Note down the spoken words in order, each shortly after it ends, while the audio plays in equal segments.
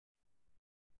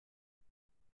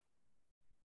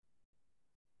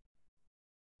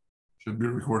Should be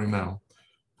recording now.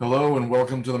 Hello and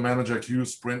welcome to the ManageIQ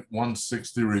Sprint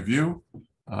 160 review.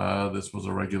 This was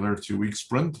a regular 2-week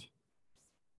sprint.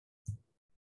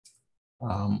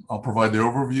 I'll provide the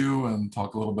overview and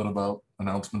talk a little bit about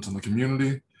announcements in the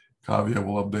community. Kavya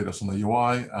will update us on the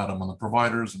UI, Adam on the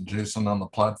providers, and Jason on the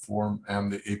platform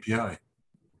and the API.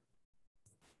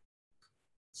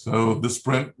 So this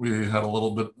sprint, we had a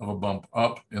little bit of a bump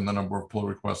up in the number of pull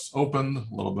requests opened,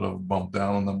 a little bit of a bump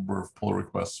down in the number of pull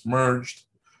requests merged.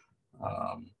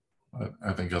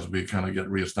 I think as we kind of get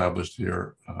reestablished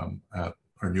here at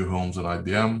our new homes at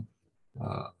IBM,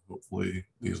 hopefully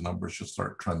these numbers should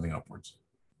start trending upwards.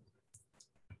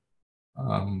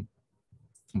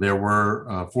 There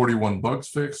were 41 bugs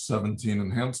fixed, 17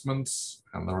 enhancements,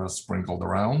 and the rest sprinkled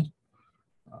around.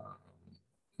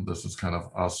 This is kind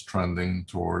of us trending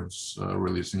towards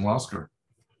releasing Losker.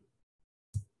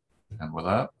 And with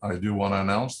that, I do want to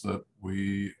announce that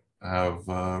we have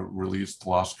released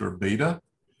Losker Beta.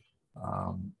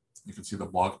 You can see the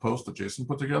blog post that Jason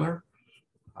put together.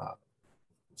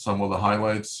 Some of the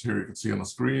highlights here you can see on the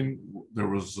screen. There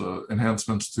was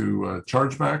enhancements to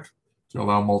chargeback to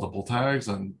allow multiple tags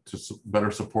and to better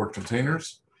support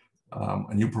containers.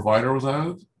 A new provider was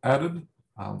added,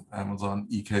 Amazon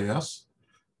EKS.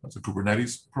 That's a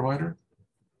Kubernetes provider.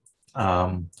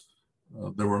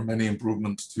 There were many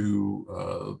improvements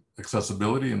to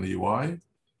accessibility in the UI.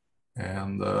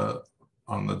 And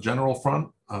on the general front,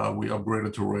 we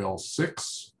upgraded to Rails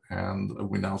 6, and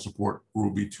we now support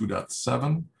Ruby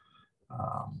 2.7,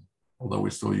 although we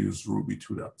still use Ruby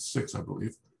 2.6, I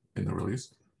believe, in the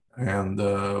release. And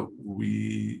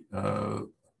we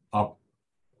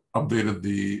updated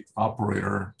the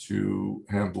operator to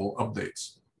handle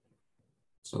updates.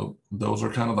 So those are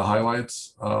kind of the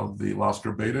highlights of the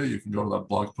Losker beta. You can go to that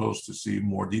blog post to see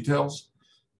more details.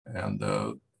 And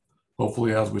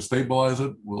hopefully as we stabilize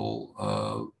it,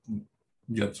 we'll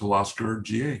get to Losker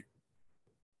GA.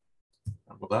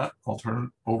 And with that, I'll turn it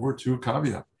over to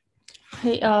Kavya.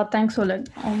 Hey, thanks, Oleg.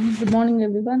 Good morning,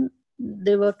 everyone.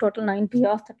 There were total 9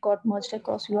 PRs that got merged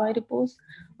across UI repos.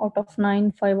 Out of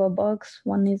 9, 5 are bugs,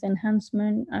 1 is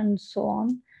enhancement, and so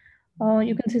on.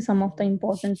 You can see some of the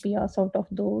important PRs out of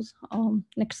those.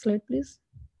 Next slide, please.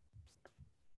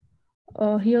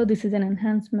 Here, this is an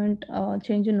enhancement,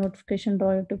 change in notification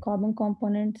drawer to Carbon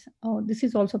components. This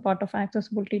is also part of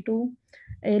accessibility too.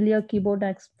 Earlier, keyboard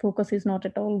focus is not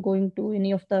at all going to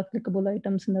any of the clickable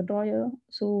items in the drawer.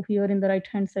 So here in the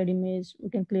right-hand side image,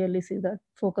 we can clearly see that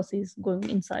focus is going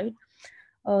inside.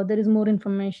 There is more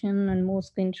information and more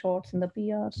screenshots in the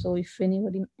PR. So if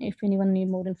anyone need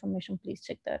more information, please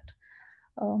check that.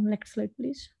 Next slide,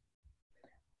 please.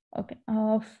 Okay,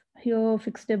 here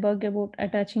fixed a bug about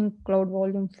attaching cloud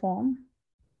volume form.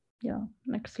 Yeah,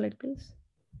 next slide, please.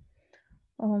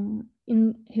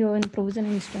 In provision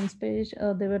instance page,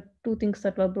 there were 2 things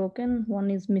that were broken. One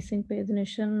is missing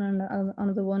pagination, and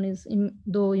another one is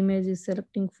though image is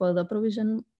selecting for the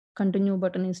provision, continue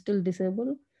button is still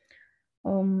disabled.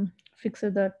 Fixed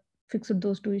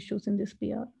those 2 issues in this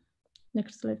PR.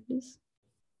 Next slide, please.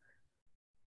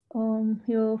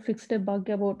 Here fixed a bug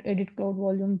about edit cloud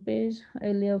volume page.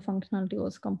 Earlier functionality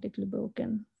was completely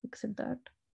broken. Fixed that.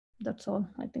 That's all.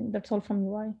 I think that's all from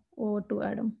UI. Over to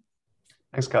Adam.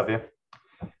 Thanks, Kavya.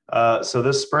 So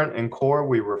this sprint in core,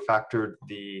 we refactored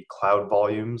the cloud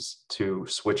volumes to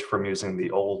switch from using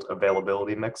the old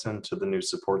availability mixin to the new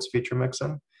supports feature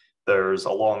mixin. There's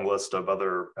a long list of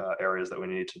other areas that we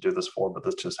need to do this for, but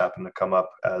this just happened to come up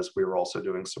as we were also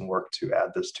doing some work to add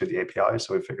this to the API.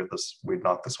 So we figured we'd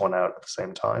knock this one out at the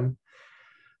same time.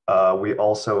 We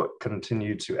also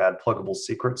continue to add pluggable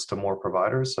secrets to more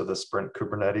providers. So the Sprint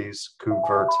Kubernetes,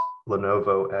 KubeVirt,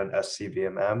 Lenovo, and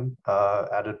SCVMM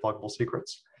added pluggable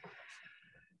secrets.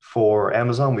 For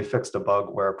Amazon, we fixed a bug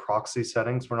where proxy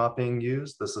settings were not being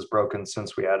used. This is broken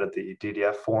since we added the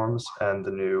DDF forms and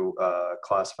the new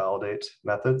class validate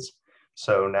methods.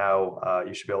 So now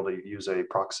you should be able to use a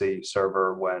proxy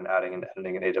server when adding and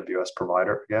editing an AWS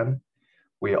provider again.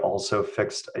 We also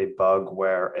fixed a bug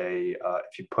where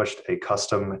if you pushed a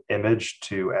custom image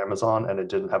to Amazon and it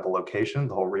didn't have a location,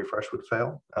 the whole refresh would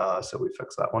fail. So we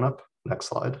fixed that one up. Next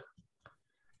slide.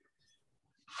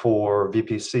 For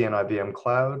VPC and IBM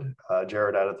Cloud,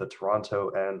 Jared added the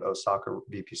Toronto and Osaka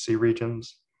VPC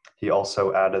regions. He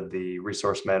also added the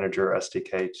Resource Manager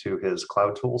SDK to his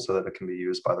cloud tool so that it can be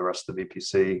used by the rest of the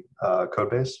VPC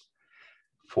codebase.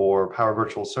 For Power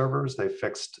Virtual Servers, they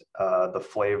fixed the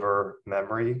flavor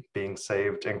memory being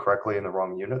saved incorrectly in the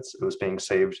wrong units. It was being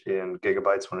saved in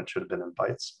gigabytes when it should have been in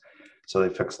bytes. So they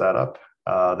fixed that up.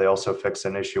 They also fixed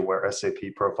an issue where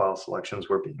SAP profile selections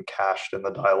were being cached in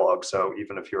the dialog. So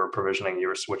even if you were provisioning, you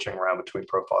were switching around between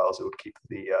profiles, it would keep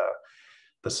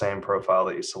the same profile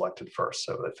that you selected first.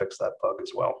 So they fixed that bug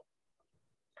as well.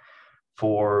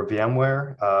 For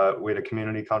VMware, we had a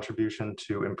community contribution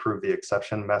to improve the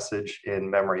exception message in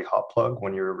memory hot plug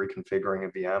when you're reconfiguring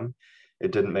a VM.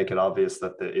 It didn't make it obvious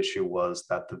that the issue was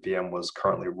that the VM was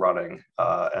currently running,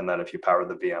 and that if you power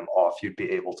the VM off, you'd be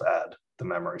able to add the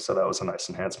memory. So that was a nice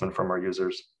enhancement from our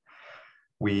users.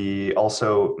 We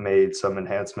also made some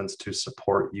enhancements to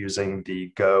support using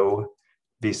the Go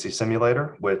VC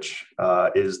simulator, which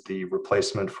is the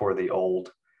replacement for the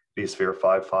old vSphere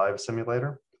 5.5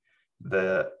 simulator.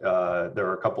 There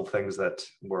are a couple things that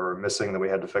were missing that we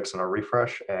had to fix in our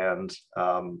refresh, and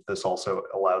this also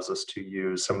allows us to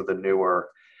use some of the newer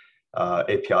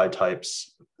API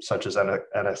types, such as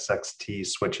NSXT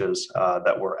switches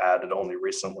that were added only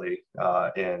recently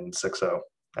in 6.0,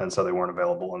 and so they weren't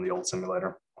available in the old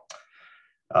simulator.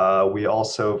 We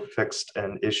also fixed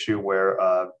an issue where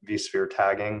vSphere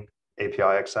tagging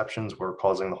API exceptions were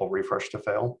causing the whole refresh to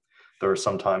fail. There are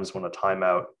some times when a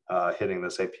timeout hitting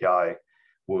this API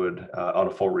would, on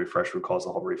a full refresh, would cause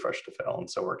the whole refresh to fail. And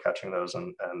so we're catching those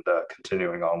and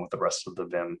continuing on with the rest of the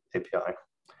Vim API.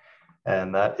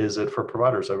 And that is it for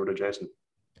providers. Over to Jason.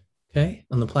 Okay,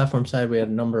 on the platform side, we had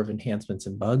a number of enhancements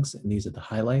and bugs, and these are the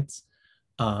highlights.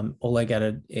 Oleg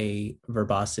added a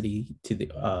verbosity to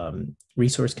the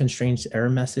resource constraints error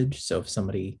message. So if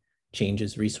somebody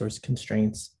changes resource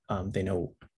constraints, they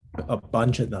know a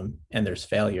bunch of them and there's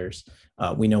failures,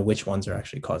 we know which ones are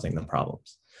actually causing the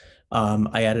problems.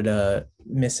 I added a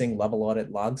missing level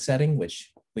audit log setting,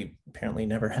 which we apparently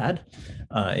never had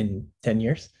in 10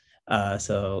 years.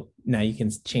 So now you can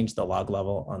change the log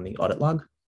level on the audit log.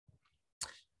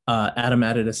 Adam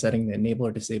added a setting that enable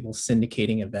or disable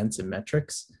syndicating events and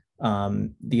metrics.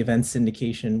 The event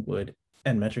syndication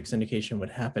and metric syndication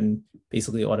would happen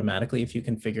basically automatically if you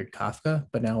configured Kafka.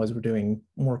 But now as we're doing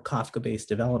more Kafka-based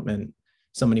development,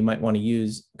 somebody might want to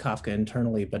use Kafka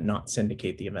internally, but not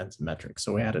syndicate the events and metrics.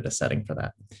 So we added a setting for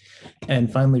that.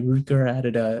 And finally, Rutger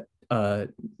added a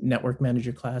network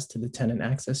manager class to the tenant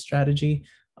access strategy.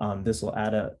 This will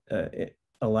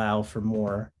allow for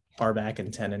more RBAC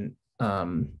and tenant,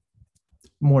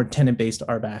 more tenant-based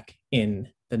RBAC in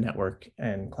the network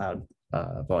and cloud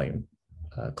volume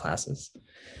classes.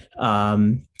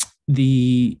 I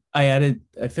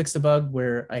fixed a bug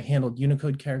where I handled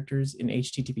Unicode characters in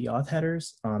HTTP auth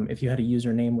headers. If you had a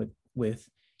username with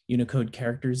Unicode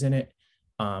characters in it,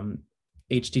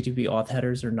 HTTP auth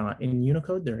headers are not in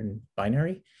Unicode, they're in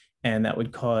binary, and that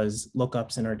would cause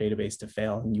lookups in our database to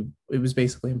fail. And it was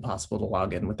basically impossible to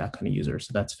log in with that kind of user,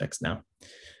 so that's fixed now.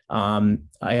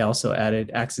 I also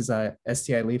added access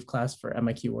STI leaf class for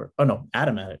MIQ work. Oh no,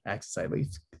 Adam added access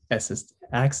as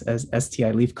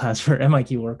STI leaf class for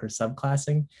MIQ worker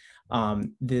subclassing.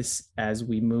 This, as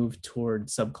we move toward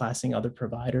subclassing other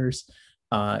providers,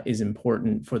 is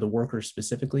important for the workers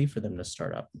specifically for them to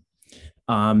start up.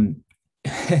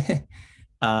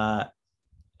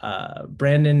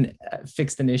 Brandon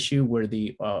fixed an issue where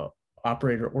the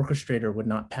operator orchestrator would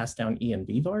not pass down E and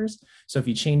V vars. So if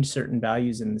you change certain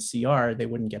values in the CR, they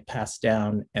wouldn't get passed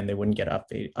down and they wouldn't get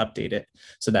updated.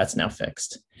 So that's now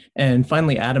fixed. And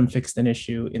finally, Adam fixed an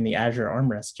issue in the Azure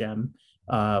Armrest gem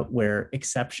where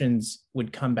exceptions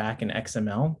would come back in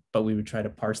XML, but we would try to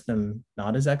parse them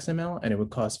not as XML, and it would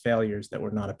cause failures that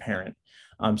were not apparent.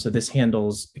 So this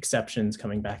handles exceptions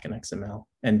coming back in XML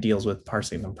and deals with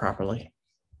parsing them properly.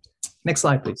 Next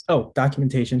slide, please. Oh,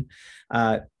 documentation.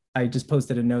 I just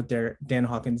posted a note there. Dan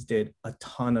Hawkins did a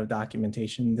ton of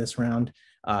documentation this round.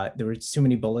 There were too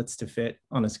many bullets to fit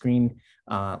on a screen,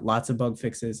 lots of bug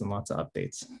fixes and lots of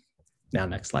updates. Now,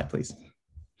 next slide, please.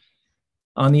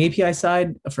 On the API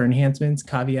side, for enhancements,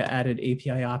 Kavya added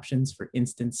API options for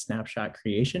instant snapshot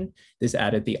creation. This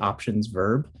added the options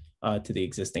verb to the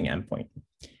existing endpoint.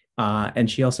 And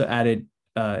she also added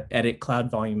edit cloud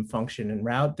volume function and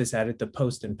route. This added the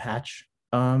post and patch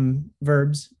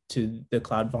verbs to the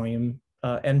cloud volume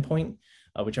endpoint,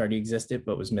 which already existed,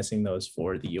 but was missing those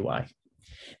for the UI.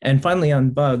 And finally,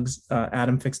 on bugs,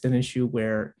 Adam fixed an issue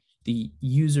where the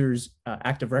user's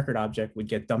active record object would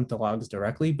get dumped to logs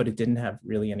directly, but it didn't have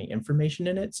really any information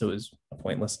in it. So it was a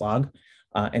pointless log.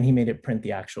 And he made it print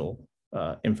the actual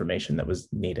information that was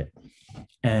needed.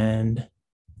 And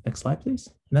next slide, please.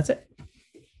 And that's it.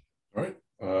 All right.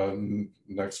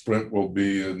 Next sprint will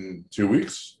be in 2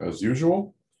 weeks, as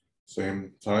usual.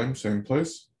 Same time, same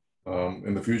place.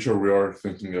 In the future, we are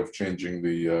thinking of changing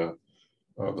the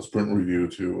sprint review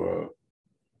to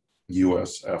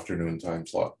US afternoon time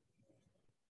slot.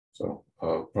 So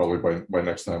probably by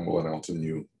next time, we'll announce a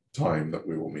new time that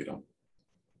we will meet on.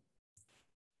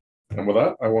 And with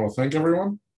that, I want to thank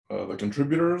everyone, the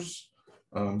contributors,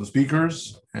 the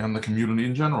speakers, and the community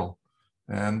in general.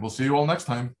 And we'll see you all next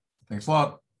time. Thanks a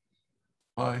lot.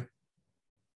 Bye.